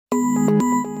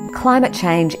Climate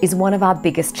change is one of our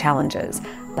biggest challenges,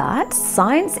 but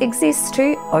science exists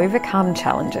to overcome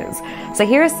challenges. So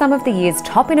here are some of the year's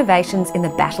top innovations in the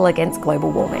battle against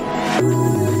global warming.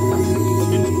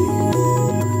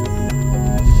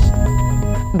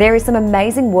 There is some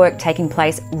amazing work taking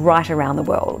place right around the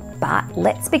world, but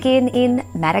let's begin in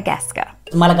Madagascar.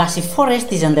 Malagasy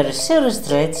forest is under serious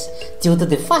threats due to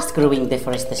the fast-growing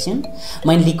deforestation,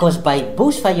 mainly caused by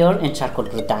bushfire and charcoal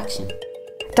production.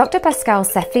 Dr. Pascal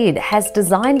Safid has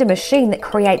designed a machine that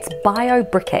creates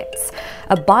biobriquettes,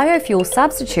 a biofuel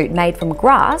substitute made from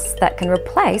grass that can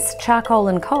replace charcoal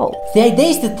and coal. The idea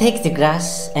is to take the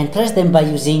grass and press them by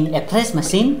using a press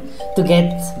machine to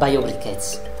get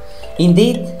biobriquettes.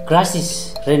 Indeed, grass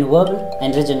is renewable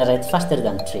and regenerates faster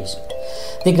than trees.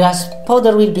 The grass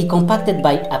powder will be compacted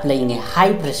by applying a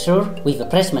high pressure with a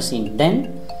press machine.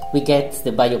 Then we get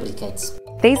the biobriquettes.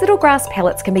 These little grass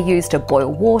pellets can be used to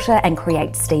boil water and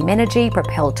create steam energy,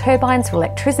 propel turbines for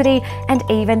electricity, and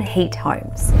even heat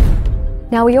homes.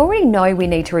 Now, we already know we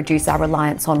need to reduce our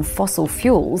reliance on fossil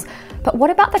fuels, but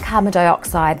what about the carbon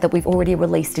dioxide that we've already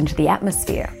released into the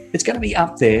atmosphere? It's going to be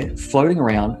up there, floating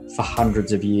around for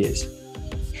hundreds of years.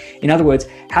 In other words,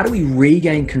 how do we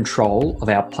regain control of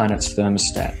our planet's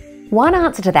thermostat? One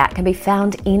answer to that can be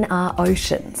found in our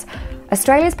oceans.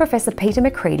 Australia's Professor Peter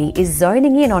McCready is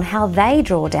zoning in on how they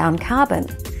draw down carbon.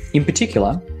 In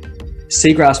particular,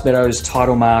 seagrass meadows,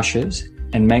 tidal marshes,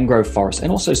 and mangrove forests,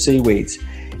 and also seaweeds,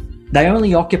 they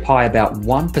only occupy about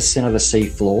 1% of the sea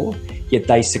floor, yet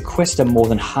they sequester more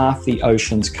than half the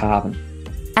ocean's carbon.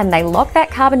 And they lock that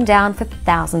carbon down for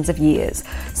thousands of years.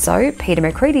 So Peter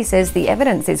McCready says the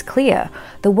evidence is clear.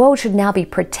 The world should now be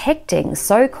protecting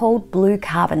so-called blue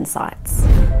carbon sites.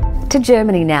 To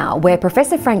Germany now, where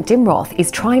Professor Frank Dimroth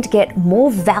is trying to get more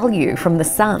value from the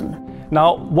sun.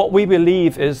 Now, what we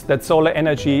believe is that solar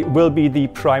energy will be the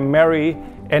primary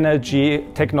energy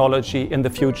technology in the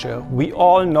future. We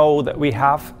all know that we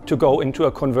have to go into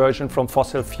a conversion from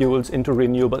fossil fuels into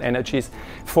renewable energies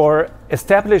for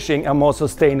establishing a more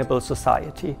sustainable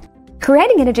society.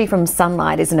 Creating energy from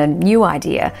sunlight isn't a new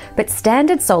idea, but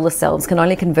standard solar cells can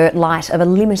only convert light of a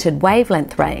limited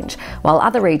wavelength range, while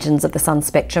other regions of the sun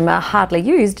spectrum are hardly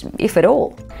used, if at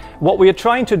all. What we are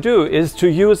trying to do is to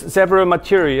use several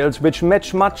materials which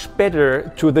match much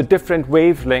better to the different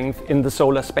wavelength in the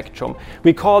solar spectrum.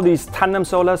 We call these tandem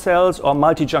solar cells or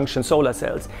multi-junction solar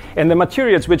cells. And the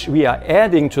materials which we are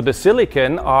adding to the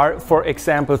silicon are, for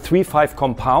example, 3,5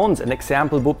 compounds. An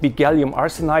example would be gallium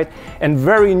arsenide, and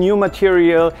very new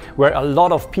material where a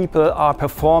lot of people are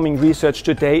performing research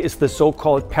today is the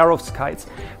so-called perovskites.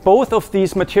 Both of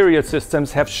these material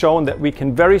systems have shown that we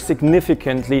can very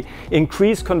significantly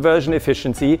increase conversion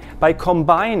efficiency by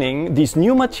combining these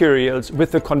new materials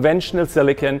with the conventional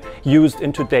silicon used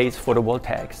in today's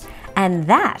photovoltaics. And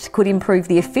that could improve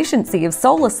the efficiency of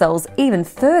solar cells even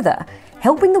further,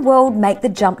 helping the world make the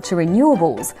jump to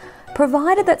renewables,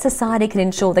 provided that society can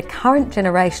ensure the current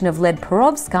generation of lead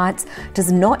perovskites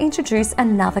does not introduce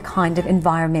another kind of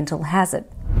environmental hazard.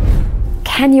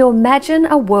 Can you imagine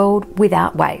a world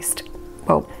without waste?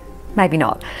 Well, maybe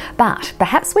not, but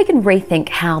perhaps we can rethink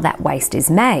how that waste is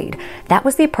made. That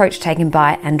was the approach taken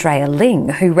by Andrea Ling,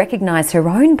 who recognised her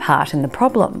own part in the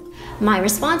problem. My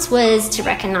response was to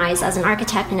recognise, as an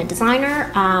architect and a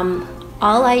designer,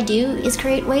 all I do is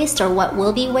create waste, or what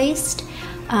will be waste.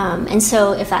 And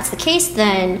so if that's the case,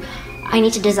 then I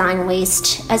need to design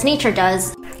waste as nature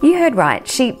does. You heard right,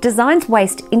 she designs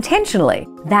waste intentionally.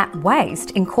 That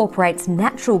waste incorporates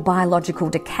natural biological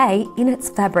decay in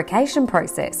its fabrication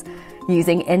process,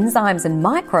 using enzymes and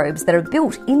microbes that are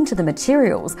built into the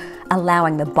materials,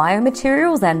 allowing the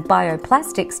biomaterials and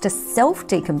bioplastics to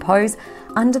self-decompose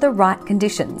under the right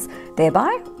conditions,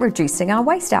 thereby reducing our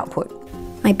waste output.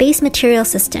 My base material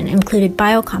system included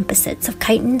biocomposites of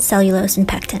chitin, cellulose, and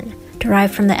pectin,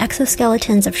 derived from the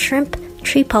exoskeletons of shrimp,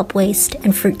 tree pulp waste,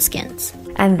 and fruit skins.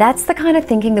 And that's the kind of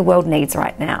thinking the world needs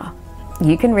right now.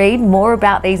 You can read more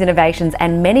about these innovations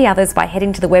and many others by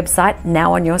heading to the website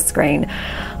now on your screen.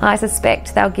 I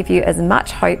suspect they'll give you as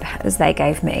much hope as they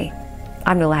gave me.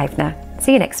 I'm Nuala Hafner.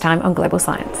 See you next time on Global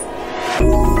Science.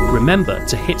 Remember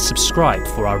to hit subscribe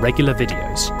for our regular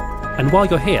videos. And while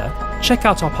you're here, check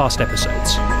out our past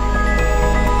episodes.